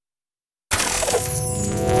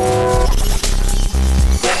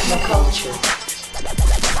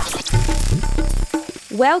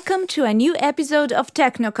Welcome to a new episode of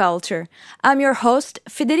Technoculture. I'm your host,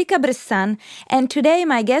 Federica Bressan, and today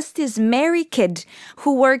my guest is Mary Kidd,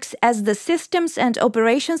 who works as the Systems and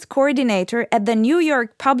Operations Coordinator at the New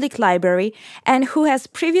York Public Library and who has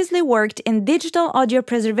previously worked in digital audio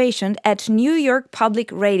preservation at New York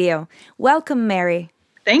Public Radio. Welcome, Mary.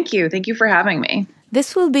 Thank you. Thank you for having me.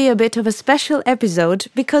 This will be a bit of a special episode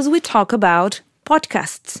because we talk about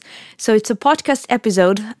podcasts. So it's a podcast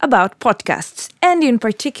episode about podcasts, and in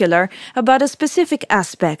particular about a specific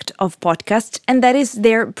aspect of podcasts, and that is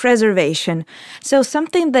their preservation. So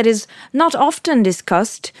something that is not often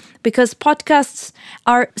discussed because podcasts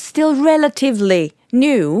are still relatively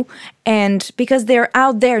new, and because they're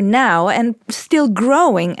out there now and still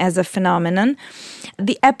growing as a phenomenon.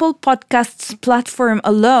 The Apple Podcasts platform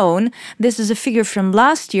alone, this is a figure from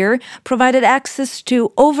last year, provided access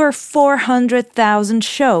to over 400,000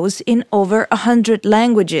 shows in over 100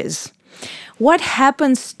 languages. What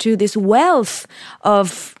happens to this wealth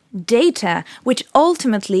of data, which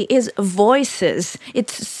ultimately is voices,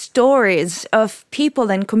 it's stories of people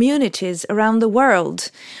and communities around the world?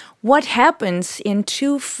 What happens in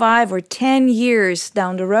 2, 5, or 10 years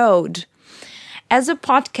down the road? As a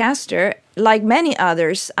podcaster, like many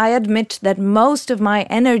others, I admit that most of my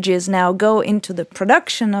energies now go into the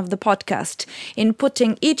production of the podcast, in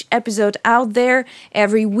putting each episode out there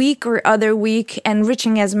every week or other week and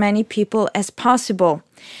reaching as many people as possible.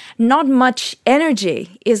 Not much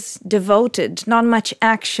energy is devoted, not much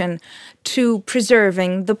action to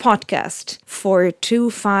preserving the podcast for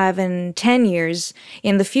 2, 5, and 10 years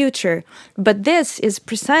in the future. But this is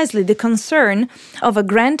precisely the concern of a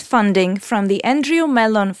grant funding from the Andrew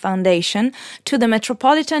Mellon Foundation to the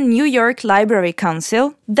Metropolitan New York Library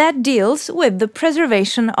Council that deals with the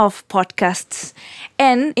preservation of podcasts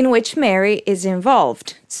and in which Mary is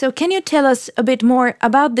involved. So can you tell us a bit more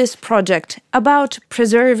about this project, about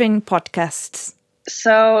preserving podcasts?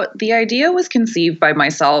 So the idea was conceived by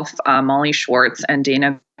myself, Molly Schwartz, and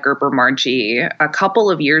Dana Gerber-Margi a couple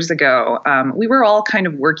of years ago. We were all kind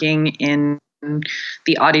of working in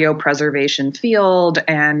the audio preservation field,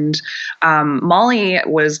 and Molly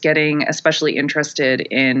was getting especially interested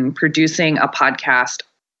in producing a podcast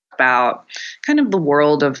about kind of the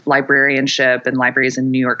world of librarianship and libraries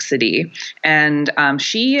in New York City. And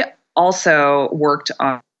she also worked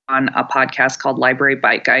on a podcast called Library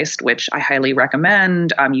Bitegeist, which I highly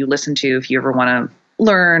recommend you listen to if you ever want to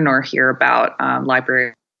learn or hear about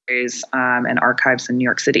libraries and archives in New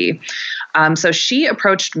York City. So she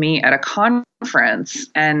approached me at a conference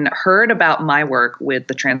and heard about my work with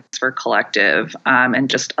the Transfer Collective, and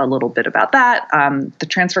just a little bit about that. The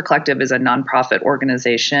Transfer Collective is a nonprofit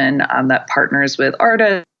organization that partners with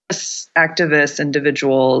artists, activists,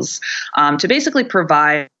 individuals to basically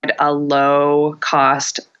provide a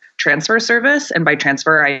low-cost transfer service. And by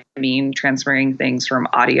transfer, I mean transferring things from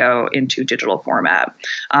audio into digital format.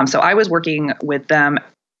 So I was working with them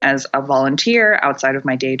as a volunteer outside of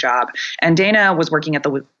my day job. And Dana was working at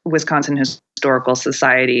the Wisconsin Historical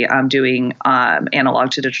Society doing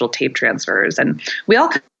analog to digital tape transfers. And we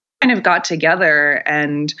all kind of got together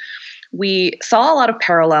and we saw a lot of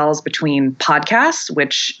parallels between podcasts,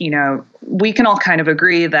 which, you know, we can all kind of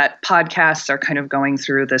agree that podcasts are kind of going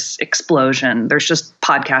through this explosion. There's just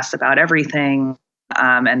podcasts about everything.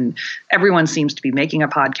 And everyone seems to be making a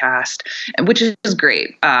podcast, which is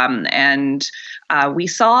great. And we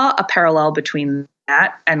saw a parallel between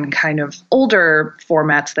that and kind of older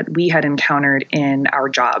formats that we had encountered in our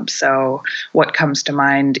jobs. So what comes to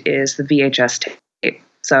mind is the VHS tape.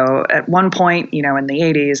 So at one point, you know, in the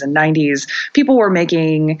 80s and 90s, people were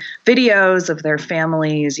making videos of their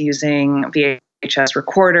families using VHS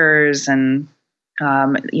recorders and,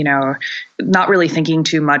 you know, not really thinking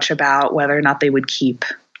too much about whether or not they would keep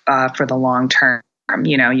for the long term.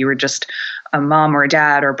 You know, you were just a mom or a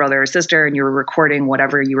dad or brother or sister, and you were recording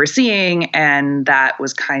whatever you were seeing, and that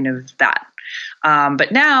was kind of that.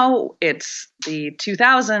 But now it's the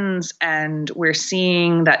 2000s, and we're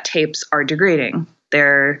seeing that tapes are degrading.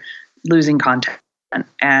 They're losing content.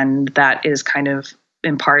 And that is kind of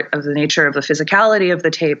in part of the nature of the physicality of the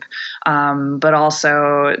tape, but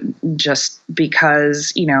also just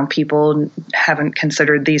because, you know, people haven't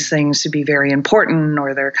considered these things to be very important,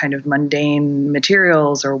 or they're kind of mundane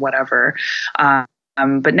materials or whatever.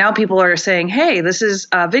 But now people are saying, hey, this is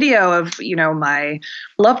a video of, you know, my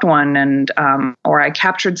loved one, and or I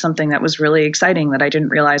captured something that was really exciting that I didn't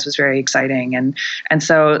realize was very exciting. And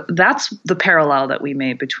so that's the parallel that we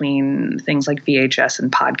made between things like VHS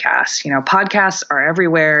and podcasts. You know, podcasts are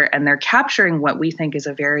everywhere, and they're capturing what we think is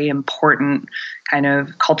a very important kind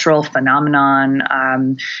of cultural phenomenon.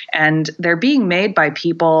 And they're being made by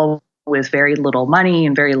people with very little money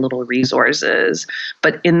and very little resources.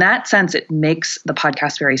 But in that sense, it makes the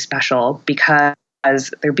podcast very special because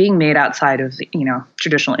they're being made outside of,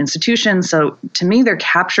 traditional institutions. So to me, they're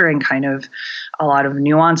capturing kind of a lot of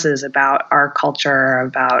nuances about our culture,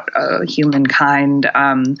 about humankind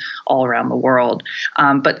all around the world.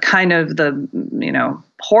 But kind of the,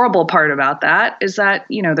 horrible part about that is that,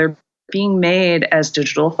 they're being made as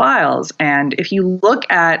digital files. And if you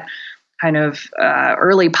look at kind of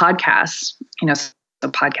early podcasts, the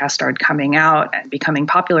podcast started coming out and becoming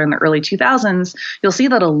popular in the early 2000s, you'll see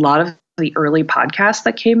that a lot of the early podcasts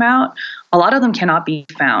that came out, a lot of them cannot be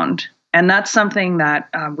found. And that's something that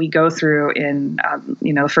we go through in,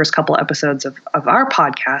 the first couple episodes of our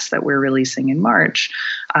podcast that we're releasing in March.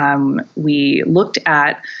 We looked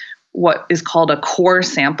at what is called a core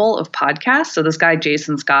sample of podcasts. So this guy,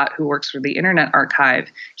 Jason Scott, who works for the Internet Archive,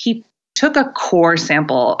 he took a core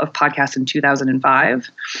sample of podcasts in 2005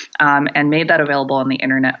 and made that available on the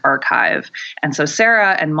Internet Archive. And so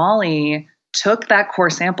Sarah and Molly took that core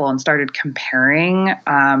sample and started comparing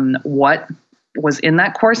what was in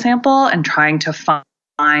that core sample and trying to find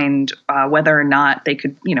whether or not they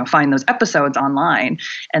could, find those episodes online.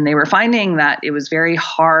 And they were finding that it was very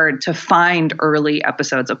hard to find early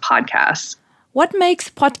episodes of podcasts. What makes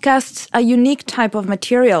podcasts a unique type of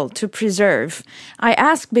material to preserve? I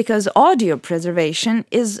ask because audio preservation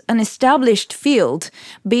is an established field,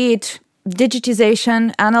 be it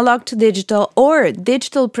digitization, analog to digital, or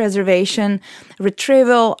digital preservation,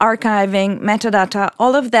 retrieval, archiving, metadata,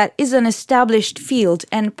 all of that is an established field,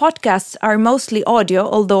 and podcasts are mostly audio,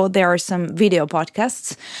 although there are some video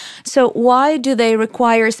podcasts. So why do they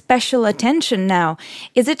require special attention now?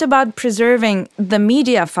 Is it about preserving the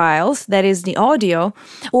media files, that is the audio,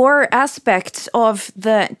 or aspects of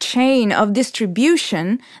the chain of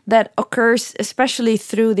distribution that occurs especially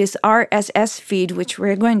through this RSS feed, which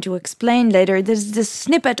we're going to explain later? There's this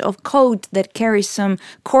snippet of code that carries some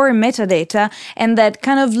core metadata and that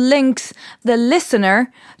kind of links the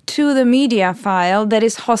listener to the media file that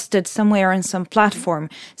is hosted somewhere on some platform.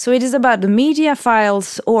 So it is about the media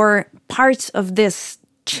files or parts of this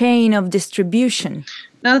chain of distribution.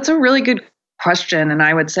 Now, that's a really good question. And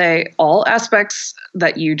I would say all aspects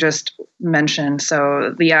that you just mentioned.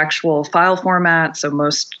 So the actual file format. So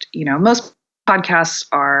most podcasts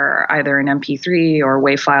are either an MP3 or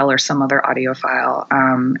WAV file or some other audio file.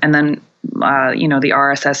 And then, the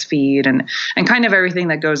RSS feed and kind of everything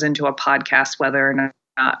that goes into a podcast,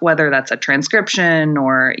 whether that's a transcription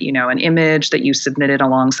or, an image that you submitted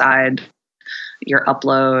alongside your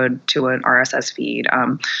upload to an RSS feed.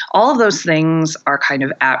 All of those things are kind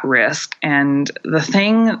of at risk. And the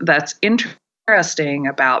thing that's interesting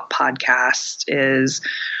about podcasts is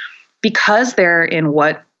because they're in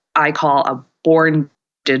what I call a born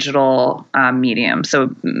digital medium.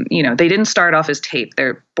 So, they didn't start off as tape.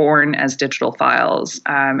 They're born as digital files.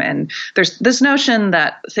 And there's this notion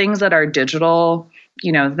that things that are digital,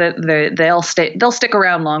 they'll stick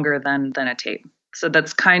around longer than a tape. So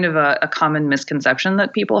that's kind of a common misconception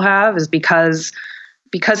that people have, is because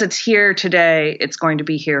it's here today, it's going to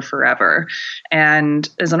be here forever. And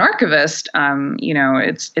as an archivist,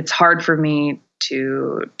 it's hard for me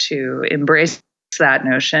to embrace that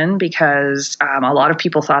notion because a lot of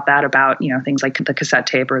people thought that about things like the cassette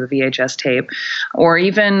tape or the VHS tape, or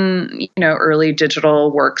even early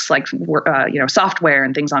digital works like software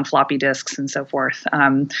and things on floppy disks and so forth.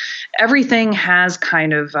 Everything has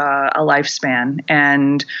kind of a lifespan,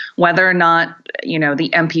 and whether or not the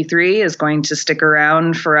MP3 is going to stick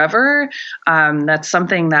around forever, that's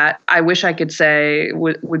something that I wish I could say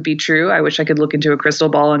would be true. I wish I could look into a crystal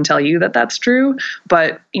ball and tell you that that's true,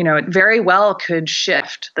 but it very well could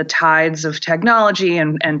shift. The tides of technology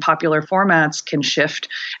and popular formats can shift.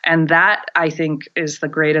 And that, I think, is the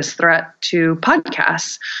greatest threat to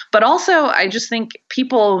podcasts. But also, I just think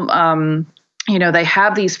people, they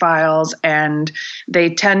have these files and they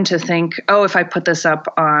tend to think, oh, if I put this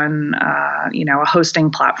up on, a hosting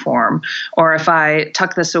platform, or if I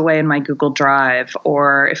tuck this away in my Google Drive,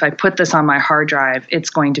 or if I put this on my hard drive, it's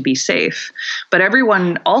going to be safe. But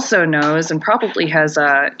everyone also knows and probably has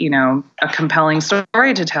a compelling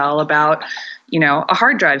story to tell about a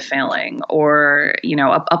hard drive failing, or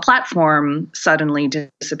a platform suddenly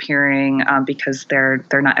disappearing because they're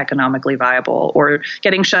not economically viable, or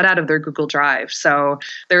getting shut out of their Google Drive. So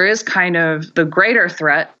there is kind of the greater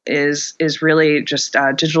threat is really just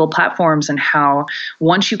digital platforms, and how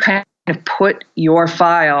once you kind of put your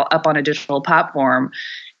file up on a digital platform,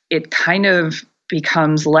 it kind of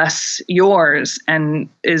becomes less yours and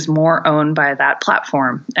is more owned by that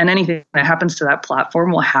platform. And anything that happens to that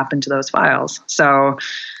platform will happen to those files. So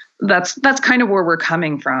that's kind of where we're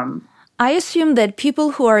coming from. I assume that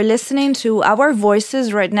people who are listening to our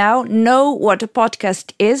voices right now know what a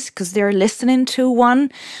podcast is because they're listening to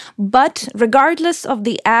one. But regardless of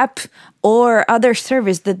the app or other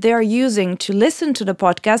service that they are using to listen to the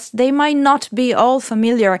podcast, they might not be all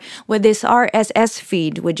familiar with this RSS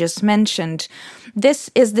feed we just mentioned.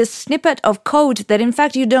 This is this snippet of code that in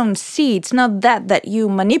fact you don't see. It's not that you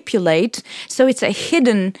manipulate. So it's a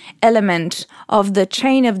hidden element of the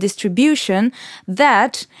chain of distribution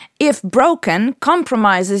that, if broken,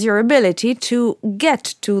 compromises your ability to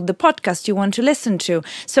get to the podcast you want to listen to.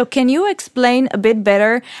 So can you explain a bit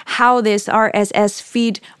better how this RSS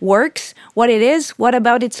feed works, what it is, what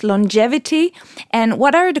about its longevity, and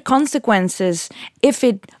what are the consequences if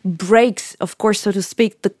it breaks, of course, so to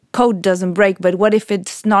speak, the code doesn't break, but what if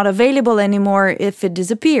it's not available anymore, if it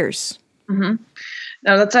disappears? Mm-hmm.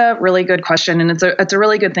 No, that's a really good question. And it's a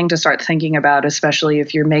really good thing to start thinking about, especially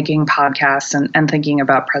if you're making podcasts and thinking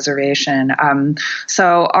about preservation.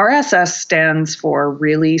 So RSS stands for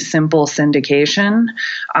really simple syndication.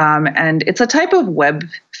 And it's a type of web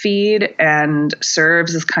feed and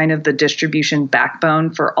serves as kind of the distribution backbone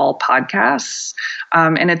for all podcasts.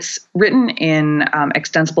 And it's written in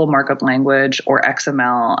extensible markup language, or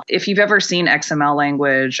XML. If you've ever seen XML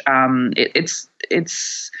language,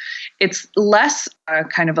 it's less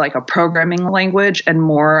kind of like a programming language and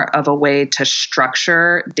more of a way to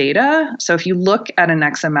structure data. So if you look at an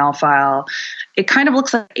XML file, it kind of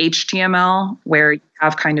looks like HTML, where you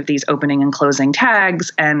have kind of these opening and closing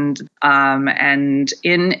tags, and in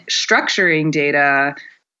structuring data,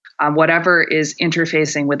 whatever is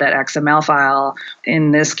interfacing with that XML file,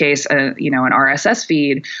 in this case, an RSS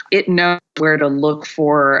feed, it knows where to look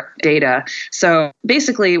for data. So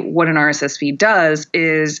basically what an RSS feed does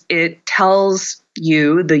is it tells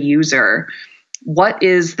you, the user, what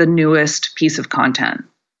is the newest piece of content,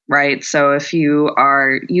 right? So if you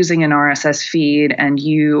are using an RSS feed and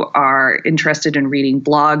you are interested in reading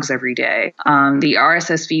blogs every day, the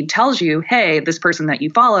RSS feed tells you, hey, this person that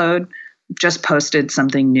you followed just posted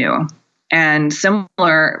something new. And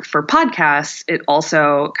similar for podcasts, it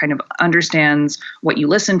also kind of understands what you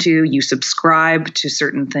listen to. You subscribe to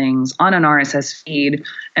certain things on an RSS feed,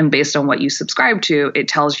 and based on what you subscribe to, it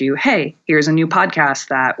tells you, hey, here's a new podcast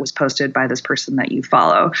that was posted by this person that you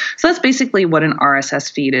follow. So that's basically what an RSS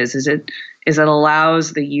feed is it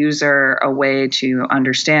allows the user a way to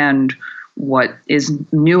understand what is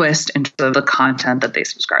newest in terms of the content that they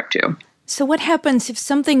subscribe to. So what happens if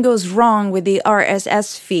something goes wrong with the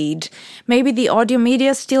RSS feed? Maybe the audio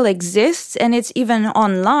media still exists and it's even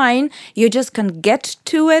online. You just can't get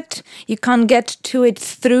to it. You can't get to it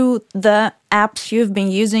through the apps you've been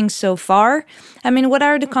using so far. I mean, what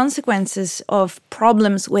are the consequences of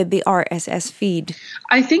problems with the RSS feed?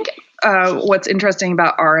 I think what's interesting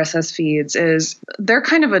about RSS feeds is they're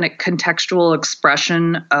kind of a contextual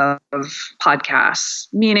expression of podcasts,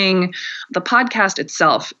 meaning the podcast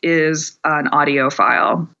itself is an audio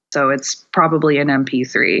file. So it's probably an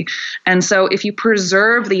MP3. And so if you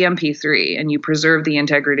preserve the MP3 and you preserve the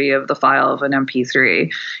integrity of the file of an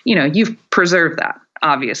MP3, you've preserved that,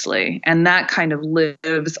 obviously. And that kind of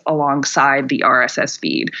lives alongside the RSS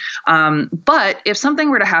feed. But if something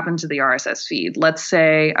were to happen to the RSS feed, let's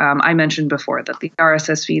say I mentioned before that the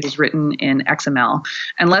RSS feed is written in XML.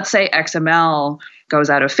 And let's say XML goes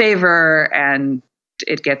out of favor and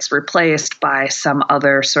it gets replaced by some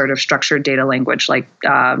other sort of structured data language like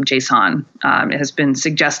JSON. It has been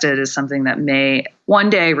suggested as something that may one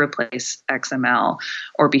day replace XML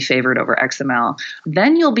or be favored over XML.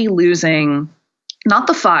 Then you'll be losing not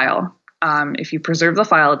the file. If you preserve the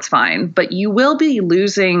file, it's fine, but you will be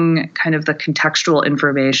losing kind of the contextual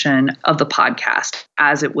information of the podcast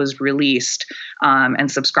as it was released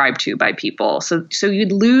and subscribed to by people. So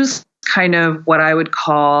you'd lose kind of what I would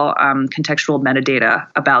call contextual metadata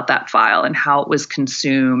about that file and how it was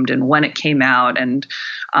consumed and when it came out. And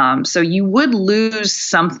so you would lose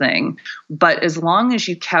something, but as long as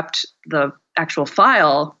you kept the actual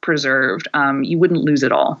file preserved, you wouldn't lose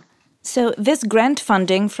it all. So this grant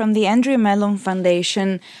funding from the Andrew Mellon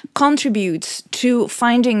Foundation contributes to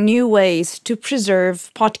finding new ways to preserve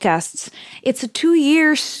podcasts. It's a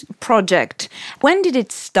 2-year project. When did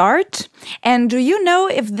it start? And do you know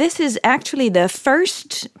if this is actually the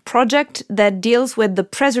first project that deals with the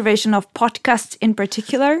preservation of podcasts in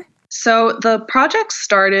particular? So the project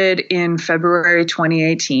started in February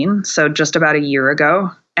 2018, so just about a year ago,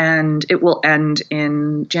 and it will end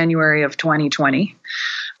in January of 2020.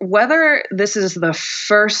 Whether this is the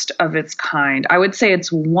first of its kind, I would say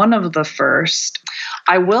it's one of the first.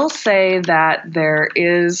 I will say that there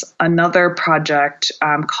is another project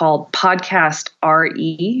called Podcast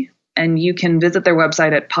RE, and you can visit their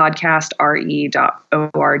website at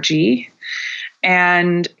podcastre.org.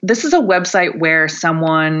 And this is a website where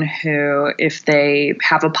someone who, if they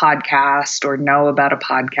have a podcast or know about a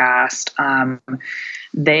podcast,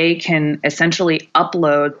 they can essentially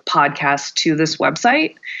upload podcasts to this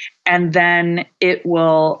website, and then it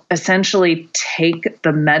will essentially take the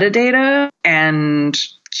metadata and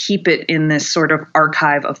keep it in this sort of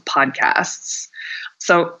archive of podcasts.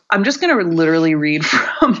 So I'm just going to literally read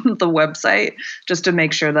from the website just to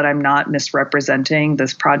make sure that I'm not misrepresenting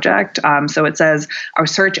this project. So it says, our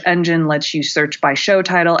search engine lets you search by show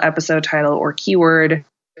title, episode title, or keyword,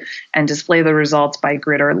 and display the results by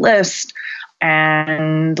grid or list.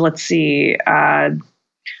 And let's see,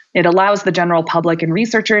 it allows the general public and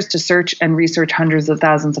researchers to search and research hundreds of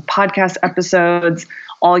thousands of podcast episodes.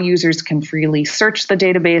 All users can freely search the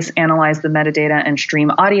database, analyze the metadata, and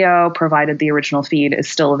stream audio, provided the original feed is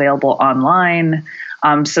still available online.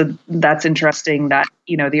 So that's interesting that,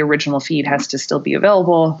 the original feed has to still be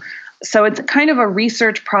available. So it's kind of a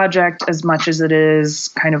research project as much as it is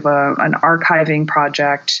kind of an archiving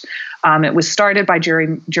project. It was started by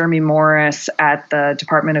Jeremy Morris at the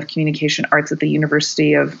Department of Communication Arts at the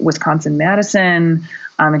University of Wisconsin-Madison,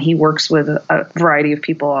 and he works with a variety of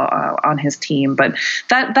people on his team. But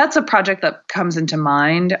that's a project that comes into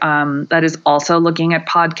mind that is also looking at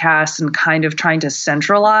podcasts and kind of trying to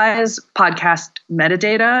centralize podcast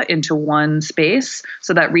metadata into one space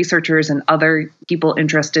so that researchers and other people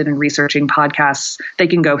interested in researching podcasts, they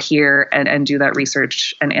can go here and do that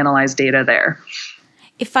research and analyze data there.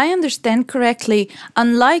 If I understand correctly,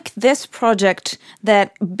 unlike this project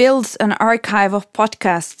that builds an archive of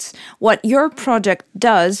podcasts, what your project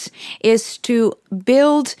does is to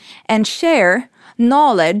build and share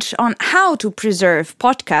knowledge on how to preserve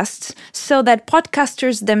podcasts so that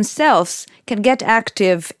podcasters themselves can get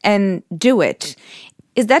active and do it.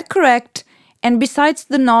 Is that correct? And besides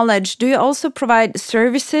the knowledge, do you also provide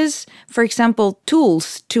services, for example,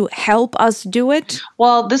 tools to help us do it?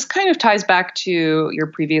 Well, this kind of ties back to your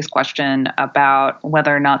previous question about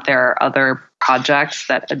whether or not there are other projects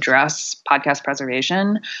that address podcast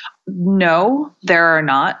preservation. No, there are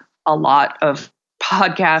not a lot of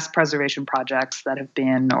podcast preservation projects that have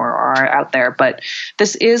been or are out there, but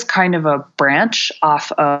this is kind of a branch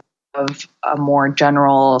off of a more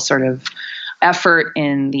general sort of effort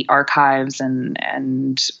in the archives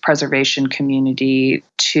and preservation community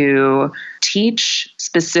to teach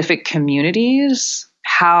specific communities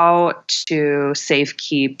how to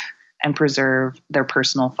safekeep and preserve their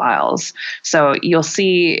personal files. So you'll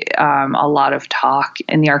see a lot of talk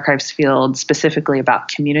in the archives field specifically about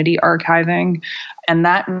community archiving. And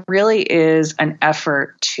that really is an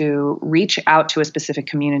effort to reach out to a specific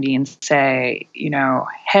community and say,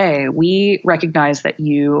 hey, we recognize that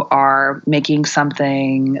you are making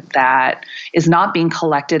something that is not being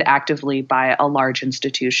collected actively by a large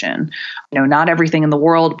institution. Not everything in the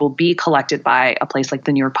world will be collected by a place like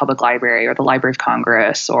the New York Public Library or the Library of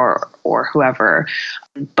Congress or whoever.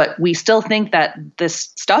 But we still think that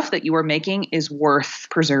this stuff that you are making is worth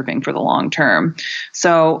preserving for the long term.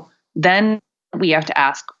 So then we have to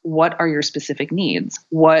ask, what are your specific needs?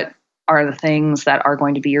 What are the things that are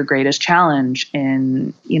going to be your greatest challenge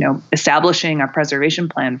in, establishing a preservation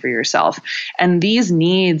plan for yourself? And these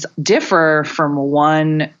needs differ from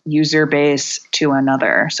one user base to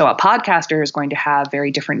another. So a podcaster is going to have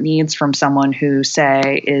very different needs from someone who,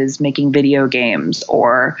 say, is making video games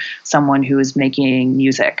or someone who is making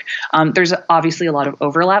music. There's obviously a lot of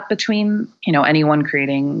overlap between, anyone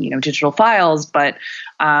creating, digital files, but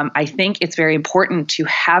I think it's very important to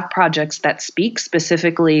have projects that speak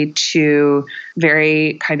specifically to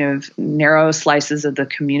very kind of narrow slices of the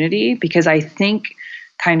community, because I think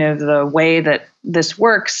kind of the way that this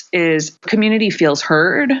works is community feels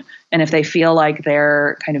heard. And if they feel like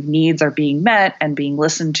their kind of needs are being met and being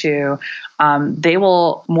listened to, they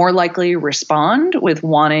will more likely respond with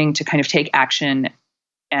wanting to kind of take action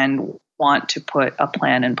and want to put a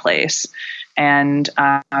plan in place. And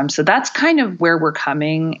so that's kind of where we're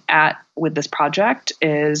coming at with this project,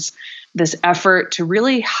 is this effort to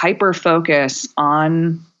really hyper-focus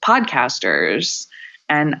on podcasters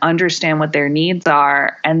and understand what their needs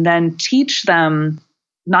are, and then teach them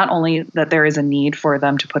not only that there is a need for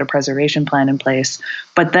them to put a preservation plan in place,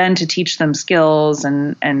 but then to teach them skills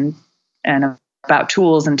and about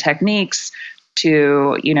tools and techniques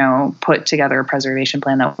to, put together a preservation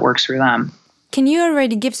plan that works for them. Can you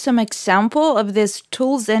already give some example of these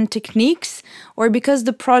tools and techniques? Or because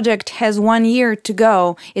the project has 1 year to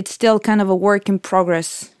go, it's still kind of a work in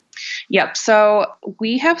progress? Yep. So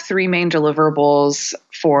we have 3 main deliverables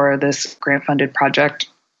for this grant-funded project.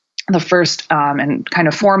 The first and kind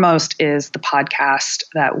of foremost is the podcast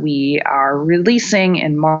that we are releasing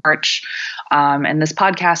in March. And this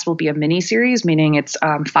podcast will be a mini series, meaning it's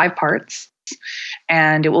 5 parts.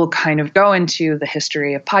 And it will kind of go into the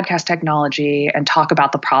history of podcast technology and talk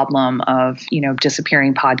about the problem of,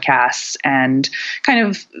 disappearing podcasts and kind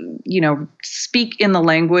of, speak in the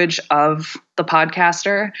language of the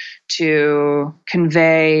podcaster to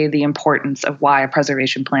convey the importance of why a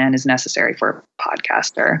preservation plan is necessary for a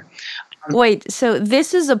podcaster. Wait, so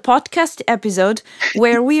this is a podcast episode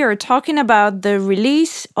where we are talking about the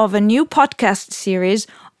release of a new podcast series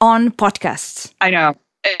on podcasts. I know.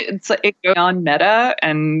 It goes on meta,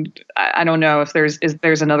 and I don't know if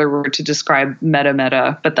there's another word to describe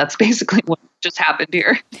meta, but that's basically what just happened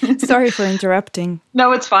here. Sorry for interrupting.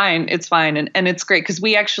 No, it's fine. It's fine. And it's great because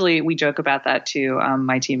we joke about that too.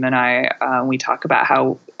 My team and I, we talk about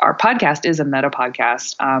how our podcast is a meta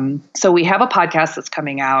podcast. So we have a podcast that's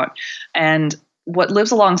coming out, and what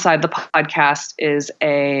lives alongside the podcast is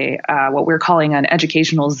what we're calling an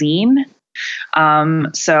educational zine.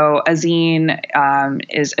 So a zine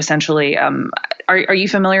is essentially, are you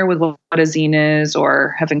familiar with what a zine is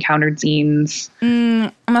or have encountered zines?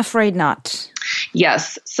 I'm afraid not.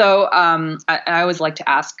 Yes. So I always like to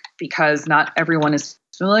ask because not everyone is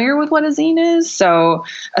familiar with what a zine is. So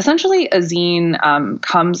essentially a zine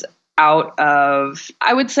comes out of,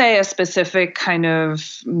 I would say, a specific kind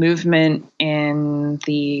of movement in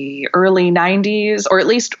the early 90s, or at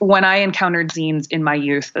least when I encountered zines in my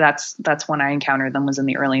youth, that's when I encountered them, was in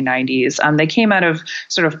the early 90s. They came out of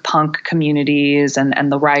sort of punk communities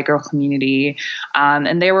and the Riot Grrrl community,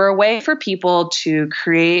 and they were a way for people to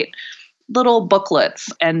create little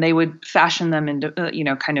booklets, and they would fashion them into,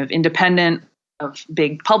 kind of independent of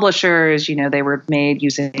big publishers. They were made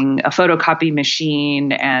using a photocopy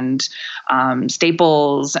machine and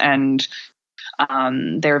staples, and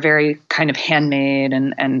they're very kind of handmade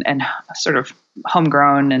and sort of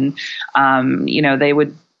homegrown. And they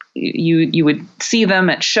would you would see them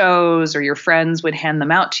at shows, or your friends would hand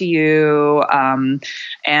them out to you,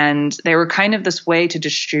 and they were kind of this way to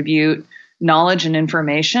distribute knowledge and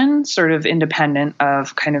information, sort of independent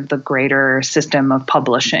of kind of the greater system of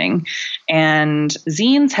publishing. And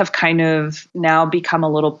zines have kind of now become a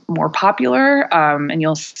little more popular, and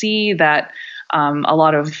you'll see that a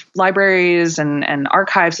lot of libraries and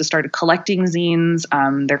archives have started collecting zines.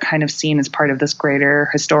 They're kind of seen as part of this greater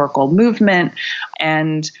historical movement.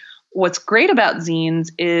 And what's great about zines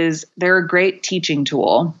is they're a great teaching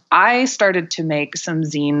tool. I started to make some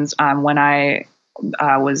zines when I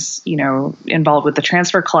was, involved with the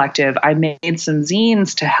Transfer Collective. I made some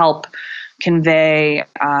zines to help convey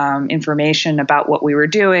information about what we were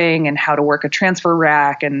doing and how to work a transfer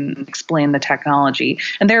rack and explain the technology.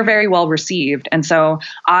 And they're very well received. And so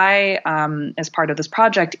I, as part of this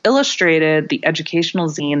project, illustrated the educational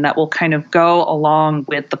zine that will kind of go along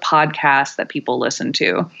with the podcast that people listen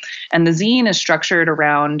to. And the zine is structured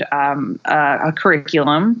around a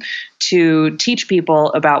curriculum to teach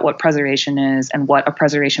people about what preservation is and what a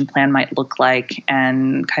preservation plan might look like,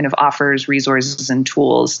 and kind of offers resources and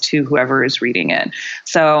tools to whoever is reading it.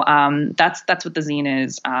 So that's what the zine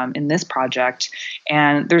is in this project.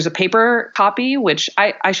 And there's a paper copy, which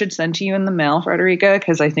I should send to you in the mail, Frederica,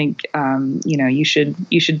 because I think you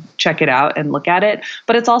should check it out and look at it.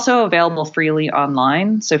 But it's also available freely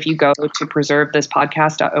online. So if you go to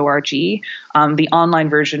preservethispodcast.org, the online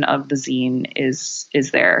version of the zine is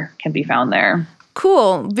there, can be found there.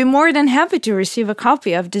 Cool. Be more than happy to receive a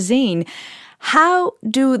copy of the zine. How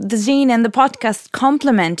do the zine and the podcast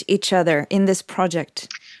complement each other in this project?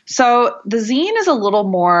 So the zine is a little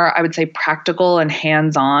more, I would say, practical and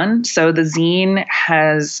hands-on. So the zine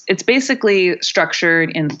it's basically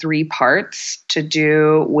structured in 3 parts to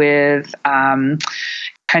do with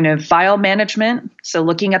kind of file management. So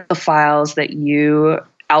looking at the files that you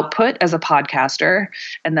output as a podcaster,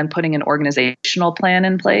 and then putting an organizational plan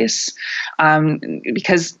in place.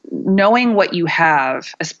 Because knowing what you have,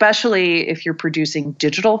 especially if you're producing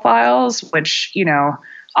digital files, which,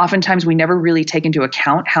 oftentimes we never really take into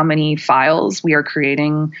account how many files we are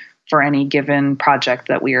creating for any given project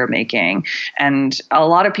that we are making. And a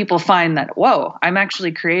lot of people find that, whoa, I'm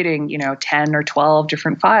actually creating, 10 or 12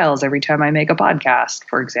 different files every time I make a podcast,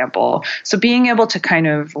 for example. So being able to kind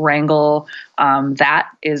of wrangle that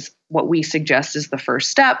is what we suggest is the first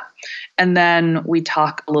step. And then we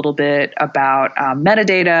talk a little bit about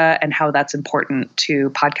metadata and how that's important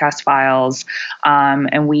to podcast files.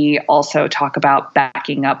 And we also talk about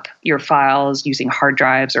backing up your files using hard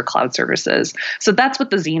drives or cloud services. So that's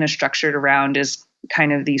what the zine is structured around, is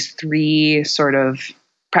kind of these 3 sort of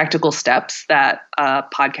practical steps that a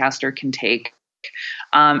podcaster can take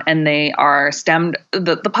And they are stemmed,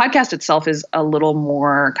 the podcast itself is a little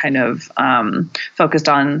more kind of focused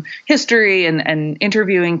on history and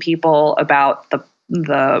interviewing people about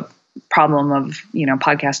the problem of,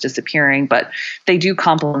 podcasts disappearing, but they do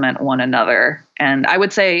complement one another. And I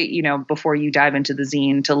would say, before you dive into the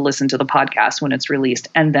zine, to listen to the podcast when it's released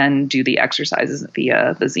and then do the exercises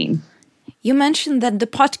via the zine. You mentioned that the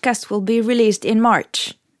podcast will be released in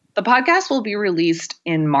March. The podcast will be released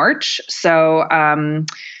in March. So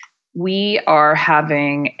we are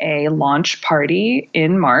having a launch party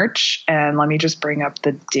in March. And let me just bring up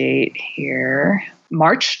the date here.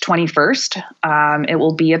 March 21st. It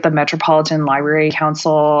will be at the Metropolitan Library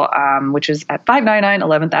Council, which is at 599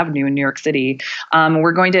 11th Avenue in New York City.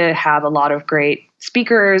 We're going to have a lot of great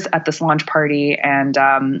speakers at this launch party, and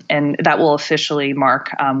that will officially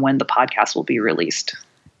mark when the podcast will be released.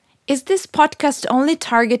 Is this podcast only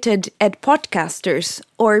targeted at podcasters,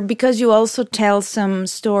 or because you also tell some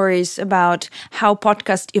stories about how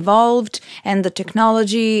podcasts evolved and the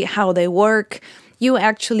technology, how they work, you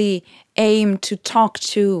actually aim to talk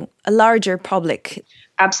to a larger public?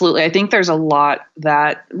 Absolutely. I think there's a lot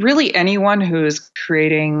that really anyone who is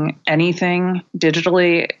creating anything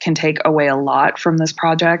digitally can take away a lot from this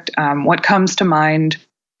project. What comes to mind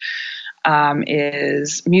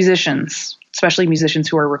is musicians, especially musicians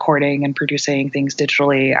who are recording and producing things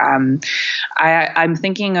digitally. I'm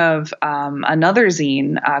thinking of another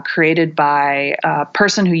zine created by a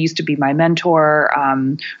person who used to be my mentor.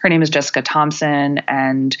 Her name is Jessica Thompson,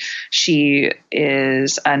 and she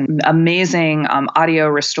is an amazing audio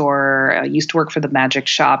restorer. Used to work for the Magic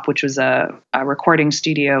Shop, which was a recording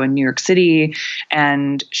studio in New York City.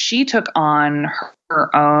 And she took on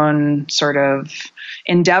her own sort of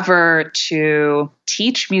endeavor to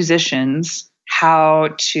teach musicians how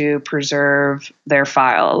to preserve their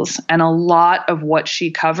files. And a lot of what she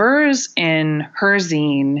covers in her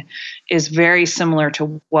zine is very similar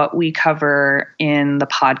to what we cover in the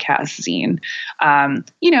podcast zine.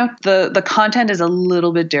 The content is a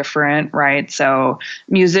little bit different, right? So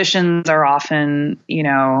musicians are often,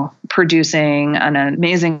 producing an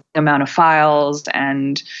amazing amount of files,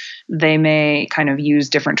 and they may kind of use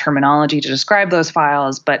different terminology to describe those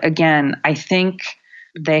files. But again, I think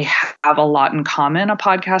they have a lot in common, a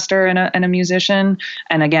podcaster and a musician.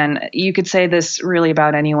 And again, you could say this really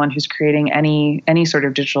about anyone who's creating any sort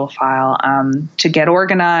of digital file, to get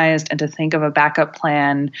organized and to think of a backup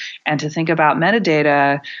plan and to think about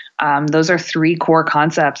metadata. Those are three core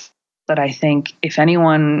concepts that I think if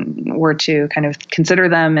anyone were to kind of consider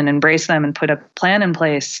them and embrace them and put a plan in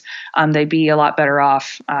place, they'd be a lot better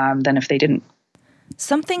off than if they didn't.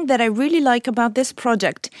 Something that I really like about this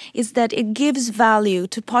project is that it gives value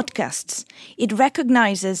to podcasts. It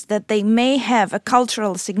recognizes that they may have a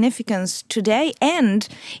cultural significance today and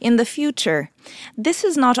in the future. This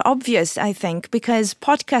is not obvious, I think, because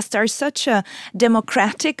podcasts are such a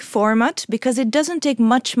democratic format, because it doesn't take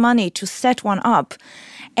much money to set one up.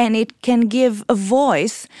 And it can give a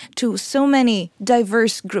voice to so many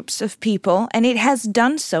diverse groups of people. And it has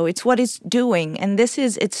done so. It's what it's doing. And this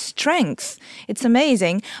is its strength. It's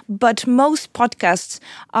amazing. But most podcasts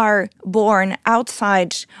are born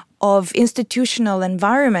outside of institutional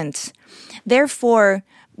environments. Therefore,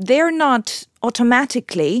 they're not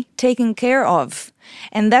automatically taken care of.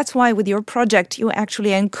 And that's why with your project, you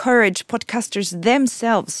actually encourage podcasters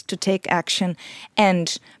themselves to take action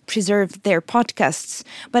and preserve their podcasts.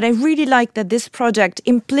 But I really like that this project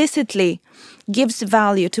implicitly gives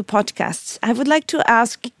value to podcasts. I would like to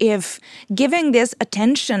ask if giving this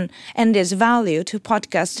attention and this value to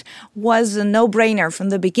podcasts was a no-brainer from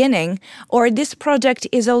the beginning, or this project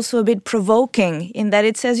is also a bit provoking in that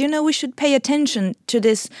it says, we should pay attention to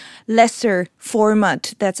this lesser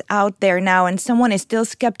format that's out there now, and someone is still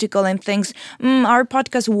skeptical and thinks, are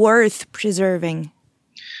podcasts worth preserving?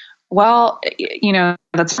 Well,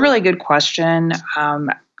 that's a really good question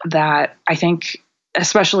that I think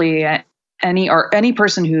especially any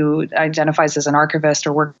person who identifies as an archivist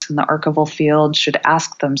or works in the archival field should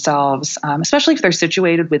ask themselves, especially if they're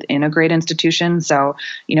situated within a great institution. So,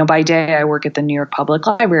 by day I work at the New York Public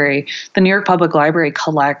Library. The New York Public Library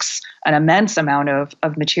collects an immense amount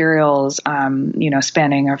of materials,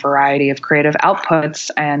 spanning a variety of creative outputs.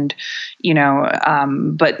 And,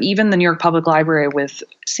 but even the New York Public Library with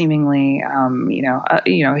seemingly,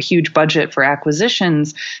 a huge budget for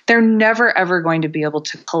acquisitions, they're never, ever going to be able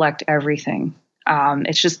to collect everything.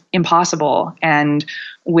 It's just impossible. And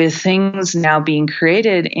with things now being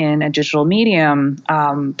created in a digital medium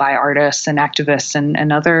by artists and activists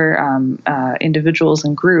and other individuals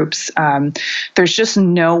and groups, there's just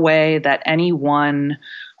no way that any one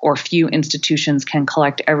or few institutions can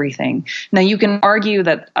collect everything. Now, you can argue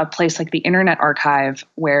that a place like the Internet Archive,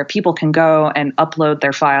 where people can go and upload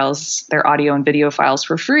their files, their audio and video files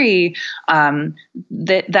for free,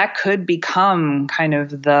 that could become kind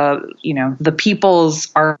of the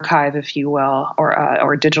people's archive, if you will,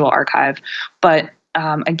 or digital archive. But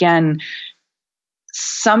again,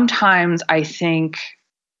 sometimes I think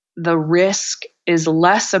the risk is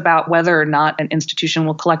less about whether or not an institution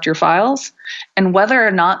will collect your files and whether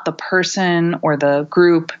or not the person or the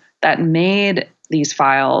group that made these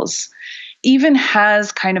files even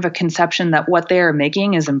has kind of a conception that what they are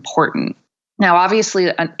making is important. Now,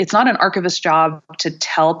 obviously, it's not an archivist's job to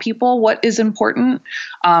tell people what is important,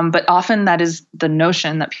 but often that is the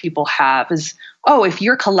notion that people have is, oh, if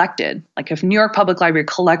you're collected, like if New York Public Library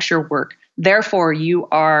collects your work, therefore you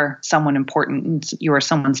are someone important and you are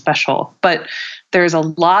someone special. But there's a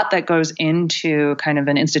lot that goes into kind of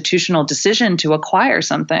an institutional decision to acquire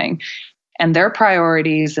something. And their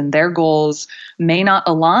priorities and their goals may not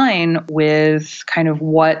align with kind of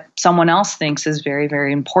what someone else thinks is very,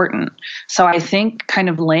 very important. So I think kind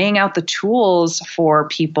of laying out the tools for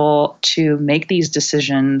people to make these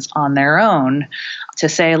decisions on their own, to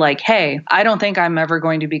say like, hey, I don't think I'm ever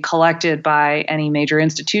going to be collected by any major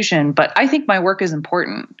institution, but I think my work is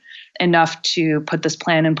important enough to put this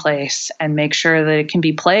plan in place and make sure that it can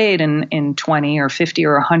be played in 20 or 50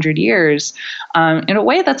 or 100 years in a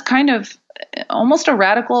way that's kind of almost a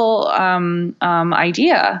radical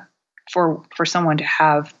idea for someone to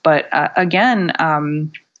have. But again,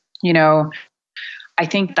 I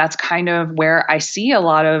think that's kind of where I see a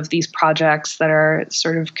lot of these projects that are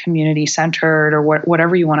sort of community centered or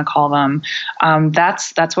whatever you want to call them.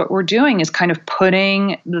 That's what we're doing, is kind of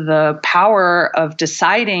putting the power of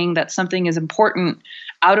deciding that something is important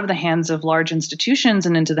out of the hands of large institutions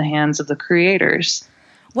and into the hands of the creators.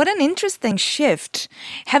 What an interesting shift.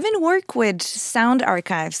 Having worked with sound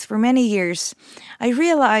archives for many years, I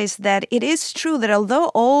realized that it is true that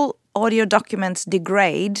although all audio documents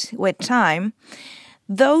degrade with time,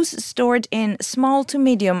 those stored in small to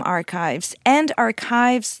medium archives and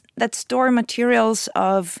archives that store materials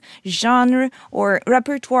of genre or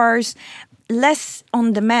repertoires less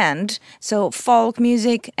on demand, so folk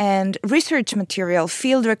music and research material,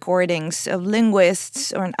 field recordings of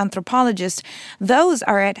linguists or anthropologists, those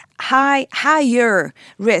are at higher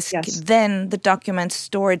risk than the documents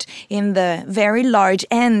stored in the very large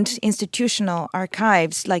and institutional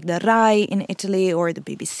archives like the RAI in Italy or the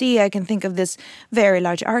BBC. I can think of this very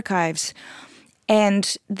large archives.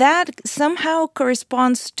 And that somehow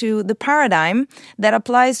corresponds to the paradigm that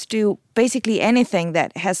applies to basically anything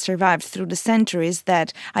that has survived through the centuries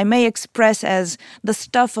that I may express as the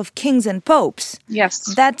stuff of kings and popes.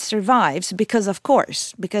 Yes. That survives because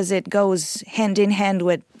it goes hand in hand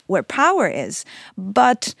with where power is.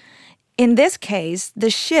 But in this case, the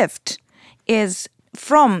shift is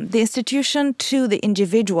from the institution to the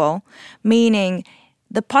individual, meaning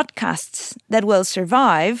the podcasts that will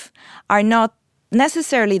survive are not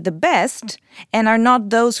necessarily the best and are not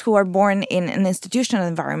those who are born in an institutional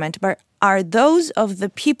environment, but are those of the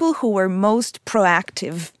people who were most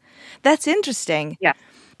proactive. That's interesting. Yeah.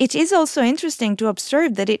 It is also interesting to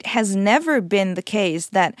observe that it has never been the case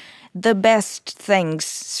that the best things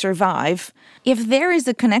survive. If there is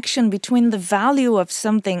a connection between the value of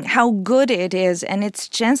something, how good it is, and its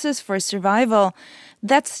chances for survival,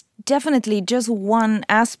 that's definitely just one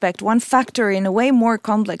aspect, one factor in a way more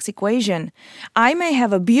complex equation. I may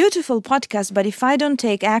have a beautiful podcast, but if I don't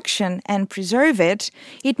take action and preserve it,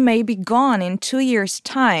 it may be gone in 2 years'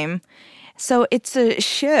 time. So it's a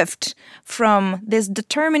shift from this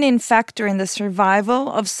determining factor in the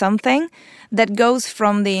survival of something that goes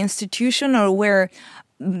from the institution or where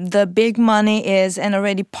the big money is and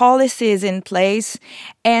already policies in place,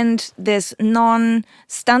 and this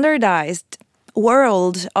non-standardized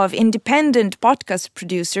world of independent podcast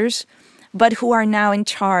producers, but who are now in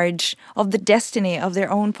charge of the destiny of their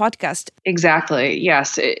own podcast. Exactly.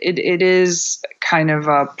 Yes, it is kind of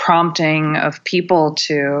a prompting of people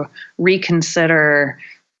to reconsider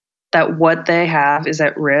that what they have is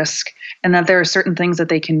at risk and that there are certain things that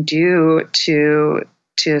they can do to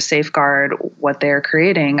safeguard what they're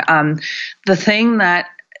creating. The thing that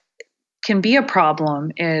can be a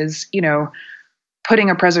problem is,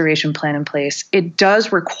 putting a preservation plan in place. It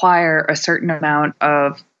does require a certain amount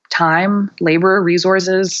of time, labor,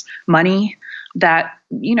 resources, money that,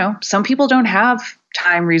 some people don't have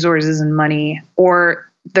time, resources, and money, or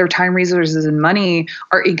their time, resources, and money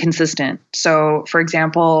are inconsistent. So, for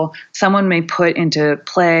example, someone may put into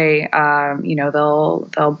play,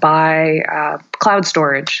 they'll buy cloud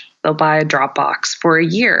storage they'll buy a Dropbox for a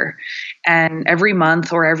year. And every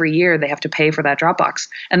month or every year, they have to pay for that Dropbox.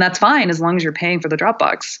 And that's fine as long as you're paying for the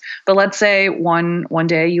Dropbox. But let's say one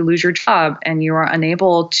day you lose your job and you are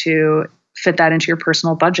unable to fit that into your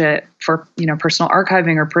personal budget for personal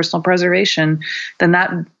archiving or personal preservation, then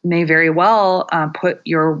that may very well put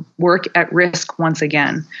your work at risk once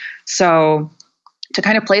again. So to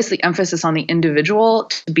kind of place the emphasis on the individual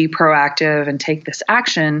to be proactive and take this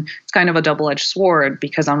action, it's kind of a double-edged sword,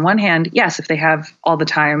 because on one hand, yes, if they have all the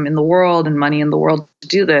time in the world and money in the world to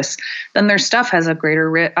do this, then their stuff has a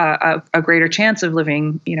greater chance of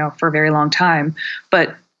living, for a very long time.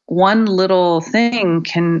 But one little thing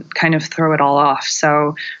can kind of throw it all off.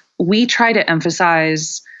 So we try to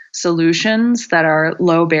emphasize solutions that are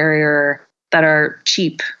low barrier, that are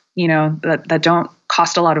cheap, that don't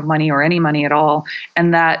cost a lot of money or any money at all,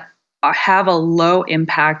 and that have a low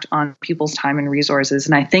impact on people's time and resources.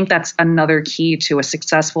 And I think that's another key to a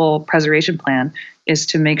successful preservation plan, is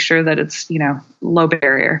to make sure that it's, low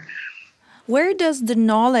barrier. Where does the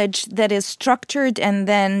knowledge that is structured and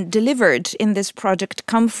then delivered in this project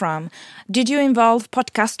come from? Did you involve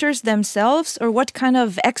podcasters themselves, or what kind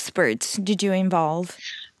of experts did you involve?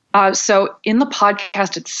 So in the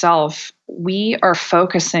podcast itself, we are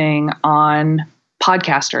focusing on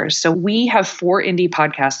podcasters. So we have 4 indie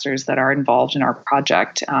podcasters that are involved in our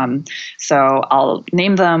project. So I'll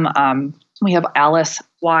name them. We have Alice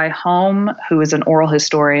Y. Home, who is an oral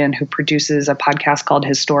historian who produces a podcast called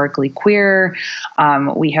Historically Queer.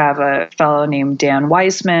 We have a fellow named Dan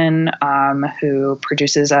Weissman, who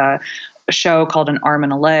produces a show called An Arm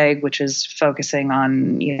and a Leg, which is focusing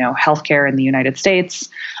on, healthcare in the United States.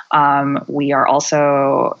 We are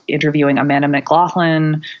also interviewing Amanda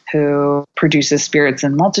McLaughlin, who produces Spirits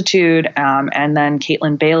and Multitude, and then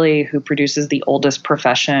Caitlin Bailey, who produces The Oldest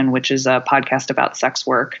Profession, which is a podcast about sex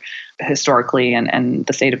work historically and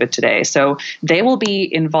the state of it today. So they will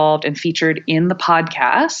be involved and featured in the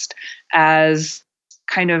podcast as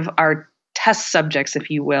kind of our test subjects, if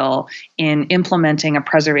you will, in implementing a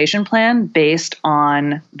preservation plan based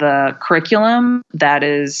on the curriculum that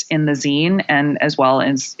is in the zine and as well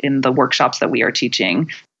as in the workshops that we are teaching.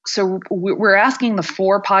 So we're asking the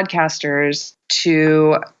 4 podcasters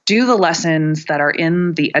to do the lessons that are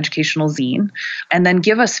in the educational zine and then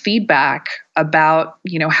give us feedback about,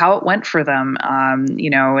 how it went for them.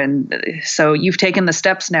 And so you've taken the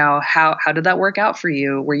steps now. How did that work out for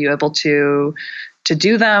you? Were you able to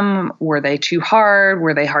do them? Were they too hard?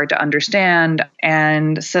 Were they hard to understand?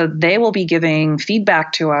 And so they will be giving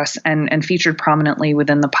feedback to us and featured prominently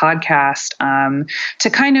within the podcast to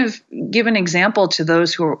kind of give an example to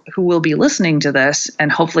those who will be listening to this.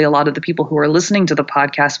 And hopefully a lot of the people who are listening to the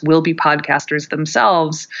podcast will be podcasters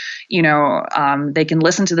themselves. They can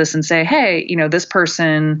listen to this and say, hey, this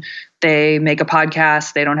person, they make a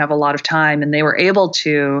podcast, they don't have a lot of time, and they were able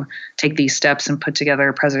to take these steps and put together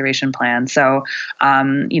a preservation plan. So,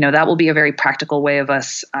 that will be a very practical way of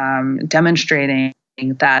us demonstrating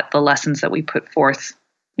that the lessons that we put forth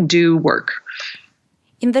do work.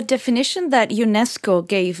 In the definition that UNESCO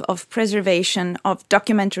gave of preservation of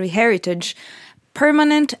documentary heritage,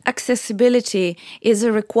 permanent accessibility is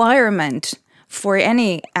a requirement for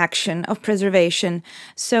any action of preservation.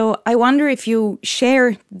 So I wonder if you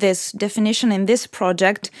share this definition in this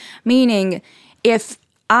project, meaning if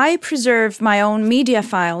I preserve my own media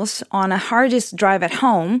files on a hard disk drive at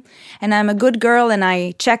home, and I'm a good girl and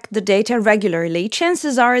I check the data regularly,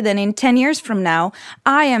 chances are that in 10 years from now,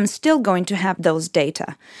 I am still going to have those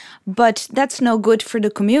data. But that's no good for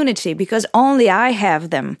the community because only I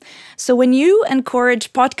have them. So when you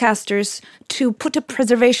encourage podcasters to put a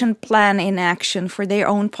preservation plan in action for their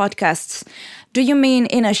own podcasts, do you mean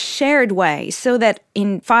in a shared way so that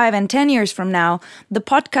in 5 and 10 years from now, the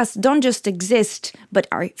podcasts don't just exist, but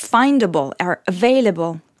are findable, are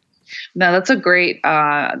available? No, that's a great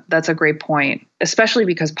point, especially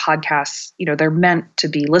because podcasts, they're meant to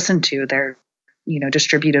be listened to. They're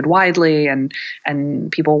distributed widely and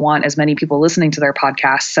people want as many people listening to their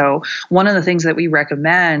podcasts. So one of the things that we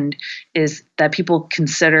recommend is that people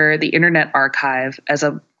consider the Internet Archive as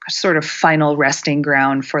a sort of final resting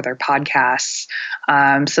ground for their podcasts,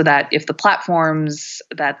 so that if the platforms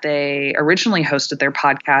that they originally hosted their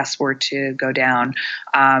podcasts were to go down,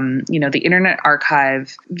 the Internet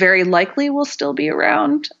Archive very likely will still be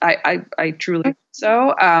around. I truly hope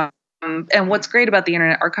so. And what's great about the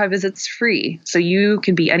Internet Archive is it's free. So you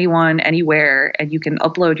can be anyone, anywhere, and you can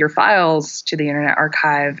upload your files to the Internet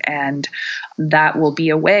Archive, and that will be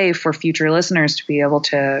a way for future listeners to be able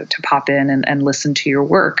to pop in and listen to your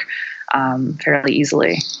work fairly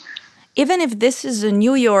easily. Even if this is a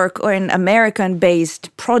New York or an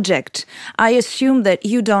American-based project, I assume that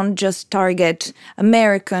you don't just target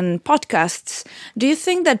American podcasts. Do you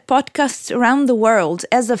think that podcasts around the world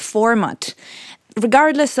as a format,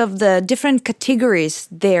 regardless of the different categories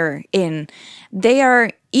they're in, they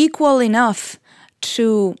are equal enough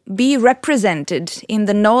to be represented in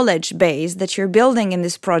the knowledge base that you're building in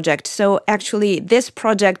this project? So actually, this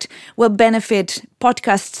project will benefit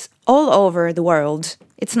podcasts all over the world.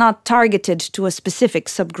 It's not targeted to a specific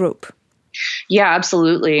subgroup. Yeah,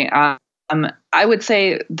 absolutely. I would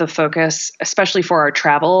say the focus, especially for our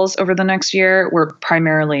travels over the next year, we're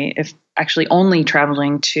primarily, if actually only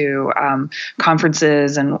traveling to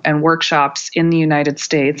conferences and workshops in the United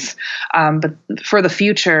States. But for the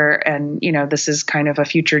future, and, this is kind of a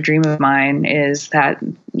future dream of mine, is that,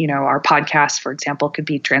 our podcast, for example, could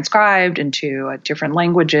be transcribed into different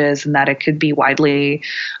languages and that it could be widely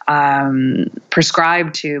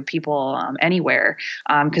prescribed to people anywhere.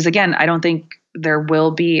 Because again, I don't think there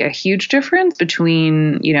will be a huge difference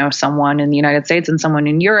between, someone in the United States and someone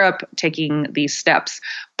in Europe taking these steps.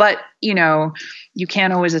 But, you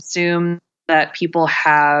can't always assume that people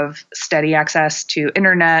have steady access to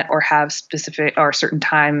internet or have specific or certain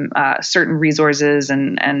resources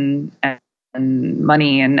and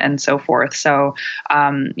money and so forth. So,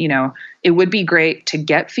 it would be great to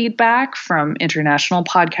get feedback from international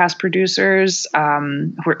podcast producers,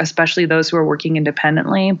 especially those who are working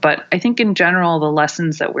independently. But I think in general, the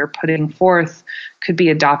lessons that we're putting forth could be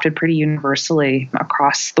adopted pretty universally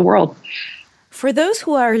across the world. For those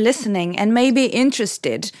who are listening and may be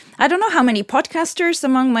interested, I don't know how many podcasters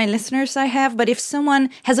among my listeners I have, but if someone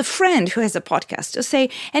has a friend who has a podcast, or say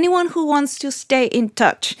anyone who wants to stay in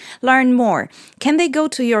touch, learn more, can they go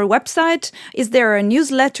to your website? Is there a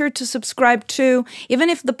newsletter to subscribe to? Even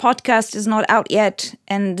if the podcast is not out yet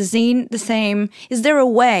and the zine the same, is there a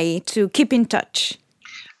way to keep in touch?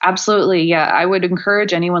 Absolutely. Yeah. I would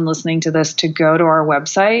encourage anyone listening to this to go to our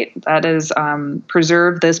website. That is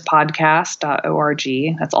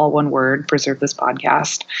preservethispodcast.org. That's all one word, Preserve This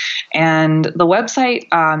Podcast. And the website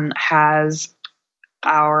has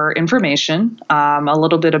our information, a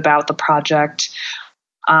little bit about the project.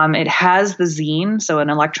 It has the zine, so an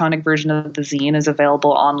electronic version of the zine is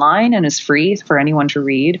available online and is free for anyone to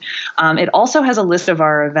read. It also has a list of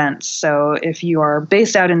our events. So if you are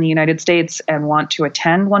based out in the United States and want to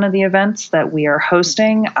attend one of the events that we are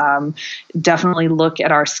hosting, definitely look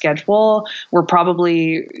at our schedule. We're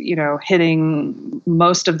probably, hitting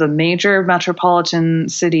most of the major metropolitan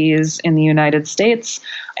cities in the United States,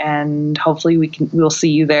 and hopefully we'll see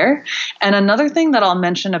you there. And another thing that I'll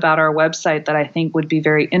mention about our website that I think would be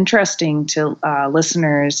very interesting to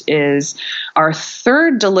listeners is our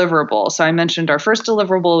third deliverable. So I mentioned our first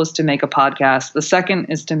deliverable was to make a podcast. The second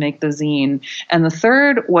is to make the zine. And the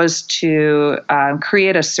third was to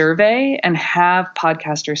create a survey and have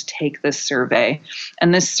podcasters take this survey.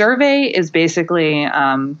 And this survey is basically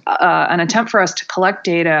an attempt for us to collect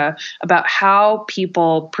data about how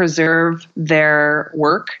people preserve their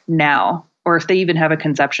work now, or if they even have a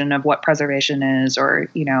conception of what preservation is, or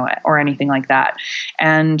anything like that.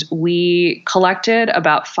 And we collected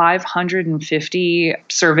about 550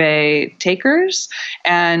 survey takers,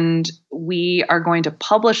 and we are going to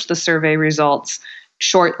publish the survey results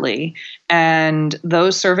shortly. And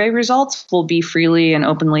those survey results will be freely and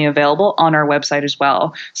openly available on our website as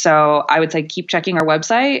well. So I would say keep checking our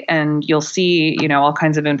website, and you'll see, all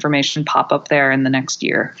kinds of information pop up there in the next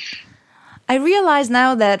year. I realize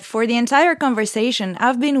now that for the entire conversation,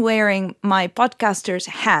 I've been wearing my podcaster's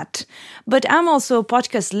hat, but I'm also a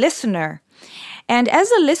podcast listener. And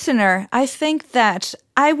as a listener, I think that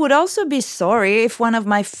I would also be sorry if one of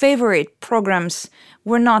my favorite programs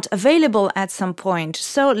were not available at some point.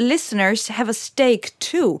 So listeners have a stake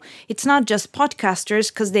too. It's not just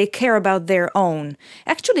podcasters because they care about their own.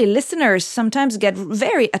 Actually, listeners sometimes get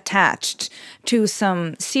very attached to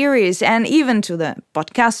some series and even to the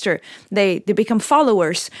podcaster. They become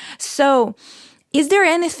followers. So is there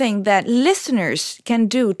anything that listeners can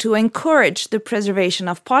do to encourage the preservation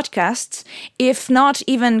of podcasts? If not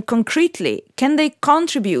even concretely, can they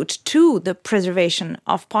contribute to the preservation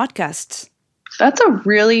of podcasts? That's a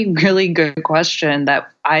really, really good question that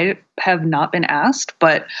I have not been asked,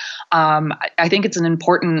 but I think it's an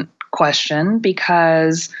important question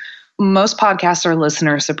because most podcasts are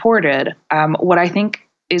listener supported. What I think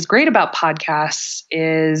is great about podcasts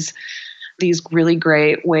is these really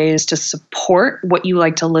great ways to support what you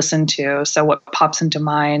like to listen to. So what pops into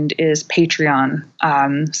mind is Patreon.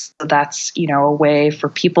 So that's, a way for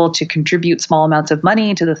people to contribute small amounts of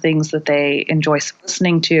money to the things that they enjoy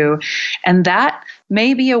listening to. And that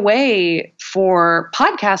may be a way for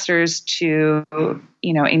podcasters to,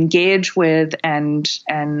 engage with and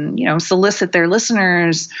solicit their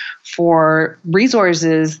listeners for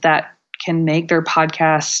resources that can make their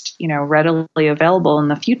podcast, readily available in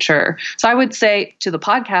the future. So I would say to the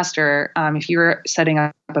podcaster, if you're setting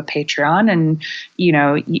up a Patreon,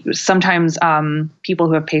 and sometimes people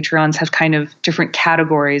who have Patreons have kind of different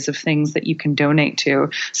categories of things that you can donate to.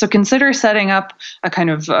 So consider setting up a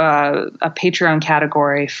kind of a Patreon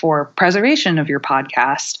category for preservation of your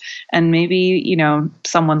podcast, and maybe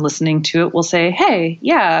someone listening to it will say, "Hey,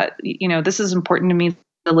 yeah, this is important to me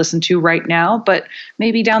to listen to right now, but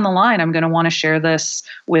maybe down the line I'm going to want to share this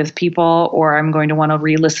with people, or I'm going to want to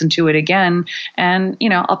re-listen to it again, and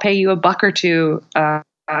I'll pay you $1 or $2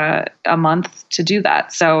 a month to do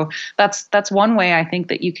that." So that's one way I think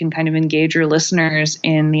that you can kind of engage your listeners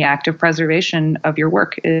in the active preservation of your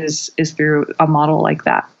work is through a model like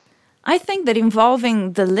that. I think that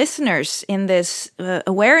involving the listeners in this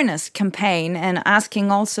awareness campaign and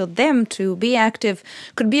asking also them to be active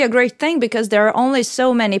could be a great thing, because there are only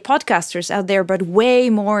so many podcasters out there, but way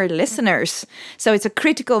more listeners. So it's a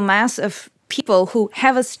critical mass of people who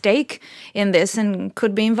have a stake in this and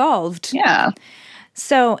could be involved. Yeah.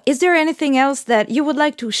 So is there anything else that you would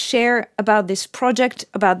like to share about this project,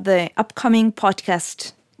 about the upcoming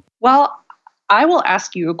podcast? Well, I will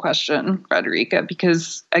ask you a question, Frederica,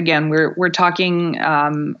 because again, we're talking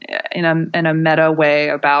in a meta way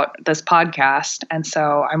about this podcast, and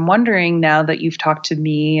so I'm wondering, now that you've talked to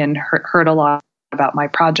me and heard a lot about my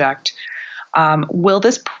project, will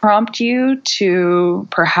this prompt you to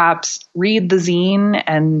perhaps read the zine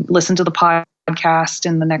and listen to the podcast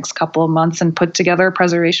in the next couple of months and put together a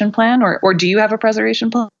preservation plan, or do you have a preservation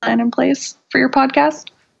plan in place for your podcast?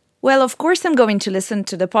 Well, of course, I'm going to listen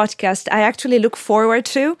to the podcast. I actually look forward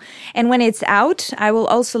to. And when it's out, I will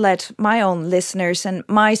also let my own listeners and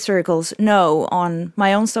my circles know on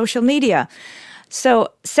my own social media. So,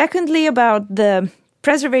 secondly, about the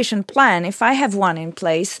preservation plan, if I have one in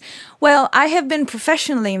place, well, I have been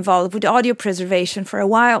professionally involved with audio preservation for a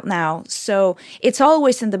while now. So it's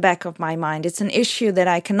always in the back of my mind. It's an issue that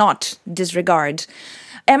I cannot disregard.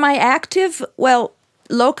 Am I active? Well,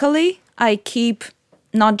 locally, I keep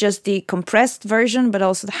not just the compressed version, but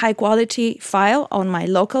also the high quality file on my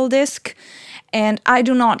local disk. And I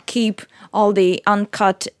do not keep all the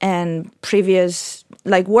uncut and previous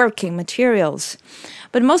working materials.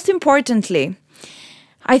 But most importantly,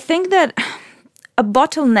 I think that a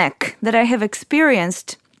bottleneck that I have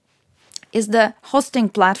experienced is the hosting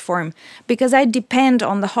platform, because I depend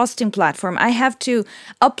on the hosting platform. I have to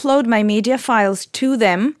upload my media files to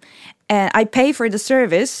them, and I pay for the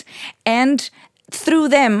service, and through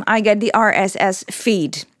them, I get the RSS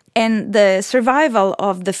feed, and the survival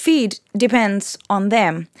of the feed depends on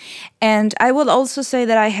them. And I will also say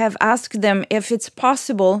that I have asked them if it's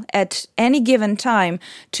possible at any given time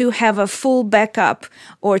to have a full backup,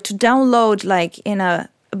 or to download in a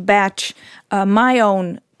batch my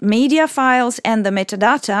own media files and the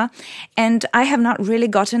metadata, and I have not really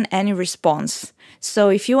gotten any response. So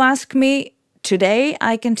if you ask me, today,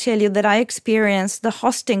 I can tell you that I experience the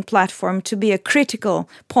hosting platform to be a critical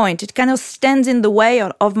point. It kind of stands in the way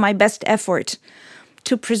of my best effort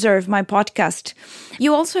to preserve my podcast.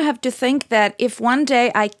 You also have to think that if one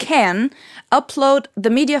day I can upload the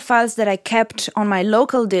media files that I kept on my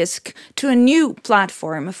local disk to a new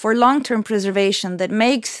platform for long-term preservation that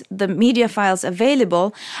makes the media files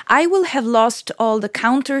available, I will have lost all the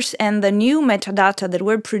counters and the new metadata that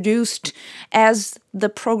were produced as the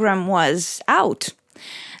program was out.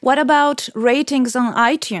 What about ratings on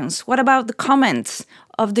iTunes? What about the comments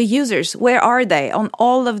of the users? Where are they on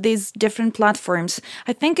all of these different platforms?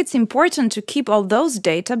 I think it's important to keep all those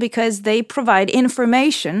data, because they provide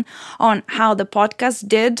information on how the podcast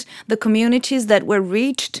did, the communities that were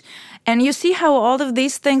reached. And you see how all of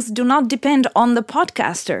these things do not depend on the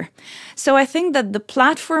podcaster. So I think that the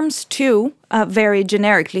platforms too, very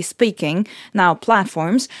generically speaking, now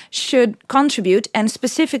platforms, should contribute, and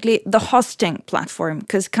specifically the hosting platform,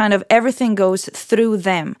 because kind of everything goes through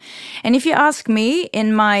them. And if you ask me,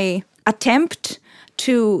 in my attempt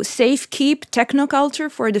to safekeep technoculture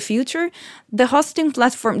for the future, the hosting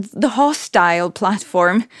platform, the hostile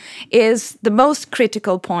platform, is the most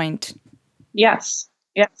critical point. Yes.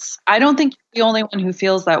 I don't think you're the only one who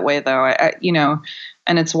feels that way, though.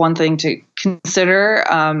 And it's one thing to consider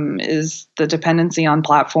is the dependency on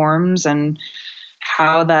platforms, and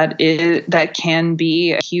how that can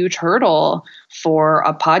be a huge hurdle for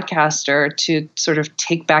a podcaster to sort of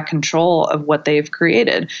take back control of what they've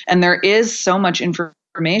created. And there is so much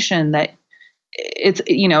information that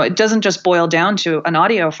it doesn't just boil down to an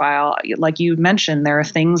audio file. Like you mentioned, there are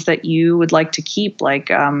things that you would like to keep, like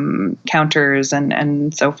counters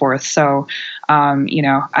and so forth. So,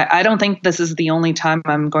 I don't think this is the only time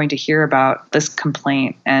I'm going to hear about this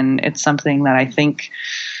complaint. And it's something that I think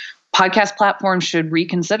podcast platforms should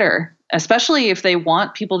reconsider, especially if they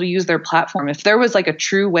want people to use their platform. If there was like a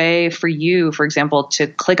true way for you, for example, to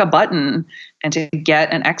click a button and to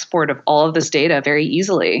get an export of all of this data very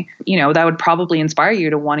easily, that would probably inspire you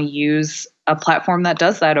to want to use a platform that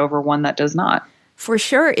does that over one that does not. For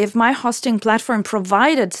sure, if my hosting platform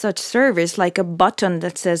provided such service, like a button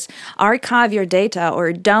that says archive your data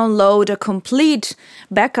or download a complete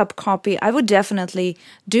backup copy, I would definitely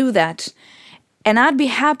do that. And I'd be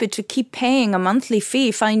happy to keep paying a monthly fee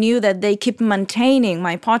if I knew that they keep maintaining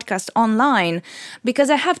my podcast online. Because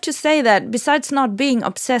I have to say that besides not being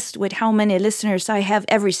obsessed with how many listeners I have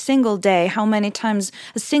every single day, how many times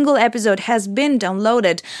a single episode has been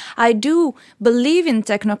downloaded, I do believe in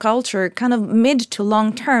Technoculture kind of mid to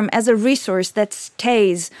long term as a resource that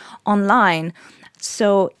stays online.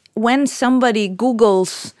 So when somebody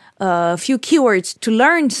Googles a few keywords to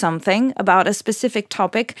learn something about a specific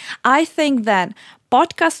topic, I think that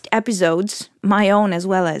podcast episodes, my own as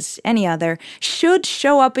well as any other, should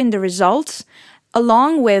show up in the results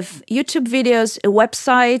along with YouTube videos,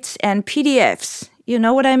 websites, and PDFs. You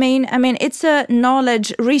know what I mean? I mean, it's a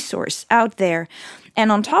knowledge resource out there. And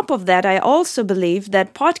on top of that, I also believe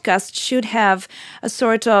that podcasts should have a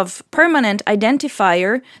sort of permanent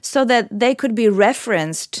identifier so that they could be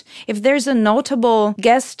referenced. If there's a notable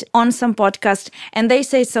guest on some podcast and they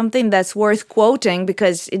say something that's worth quoting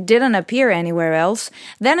because it didn't appear anywhere else,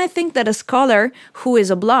 then I think that a scholar who is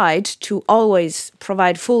obliged to always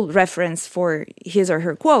provide full reference for his or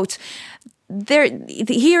her quotes,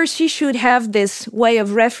 he or she should have this way of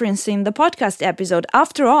referencing the podcast episode.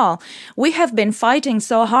 After all, we have been fighting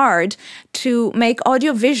so hard to make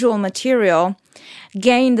audiovisual material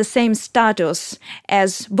gain the same status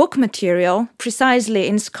as book material precisely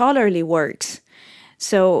in scholarly works.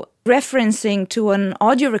 So referencing to an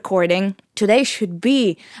audio recording today should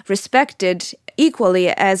be respected equally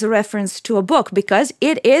as a reference to a book because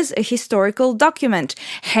it is a historical document.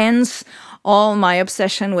 Hence, all my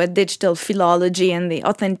obsession with digital philology and the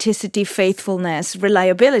authenticity, faithfulness,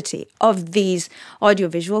 reliability of these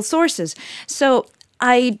audiovisual sources. So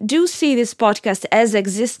I do see this podcast as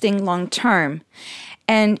existing long term.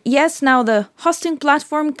 And yes, now the hosting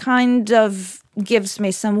platform kind of gives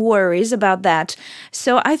me some worries about that.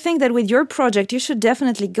 So I think that with your project, you should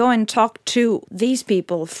definitely go and talk to these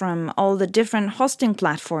people from all the different hosting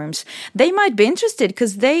platforms. They might be interested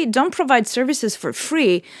because they don't provide services for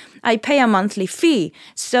free. I pay a monthly fee,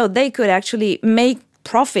 so they could actually make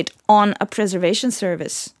profit on a preservation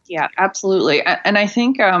service. Yeah, absolutely. And I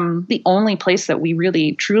think the only place that we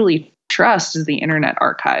really truly trust is the Internet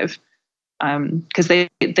Archive. Because they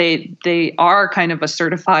are kind of a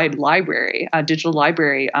certified library, a digital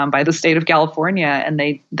library by the state of California, and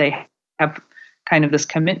they have kind of this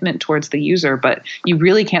commitment towards the user. But you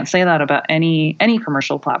really can't say that about any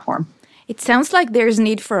commercial platform. It sounds like there's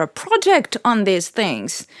need for a project on these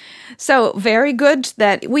things. So very good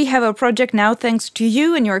that we have a project now thanks to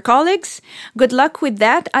you and your colleagues. Good luck with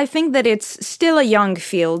that. I think that it's still a young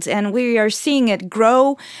field and we are seeing it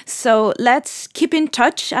grow. So let's keep in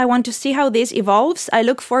touch. I want to see how this evolves. I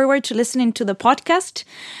look forward to listening to the podcast.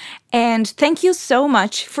 And thank you so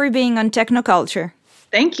much for being on Technoculture.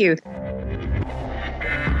 Thank you.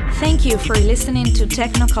 Thank you for listening to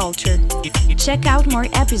Technoculture. Check out more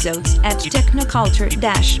episodes at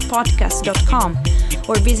technoculture-podcast.com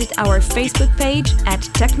or visit our Facebook page at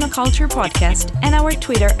Technoculture Podcast and our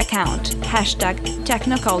Twitter account,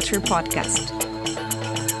 #TechnoculturePodcast.